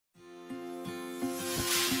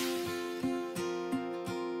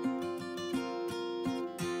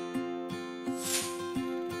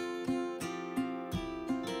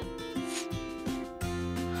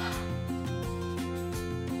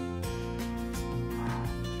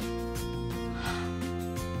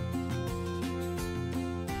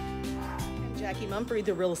Jackie Mumfrey,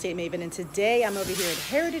 the real estate maven, and today I'm over here at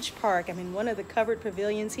Heritage Park. I'm in one of the covered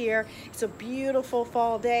pavilions here. It's a beautiful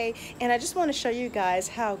fall day, and I just want to show you guys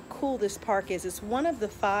how cool this park is. It's one of the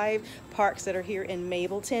 5 parks that are here in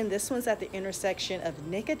Mableton. This one's at the intersection of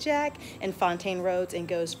Nickajack and Fontaine Roads and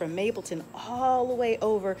goes from Mableton all the way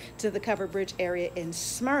over to the covered bridge area in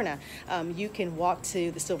Smyrna. You can walk to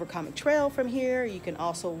the Silver Comet Trail from here. You can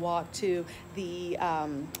also walk to the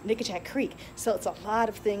Nickajack Creek. So it's a lot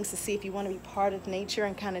of things to see if you want to be part of nature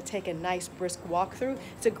and kind of take a nice brisk walk through.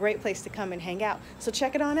 It's a great place to come and hang out. So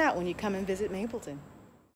check it on out when you come and visit Mableton.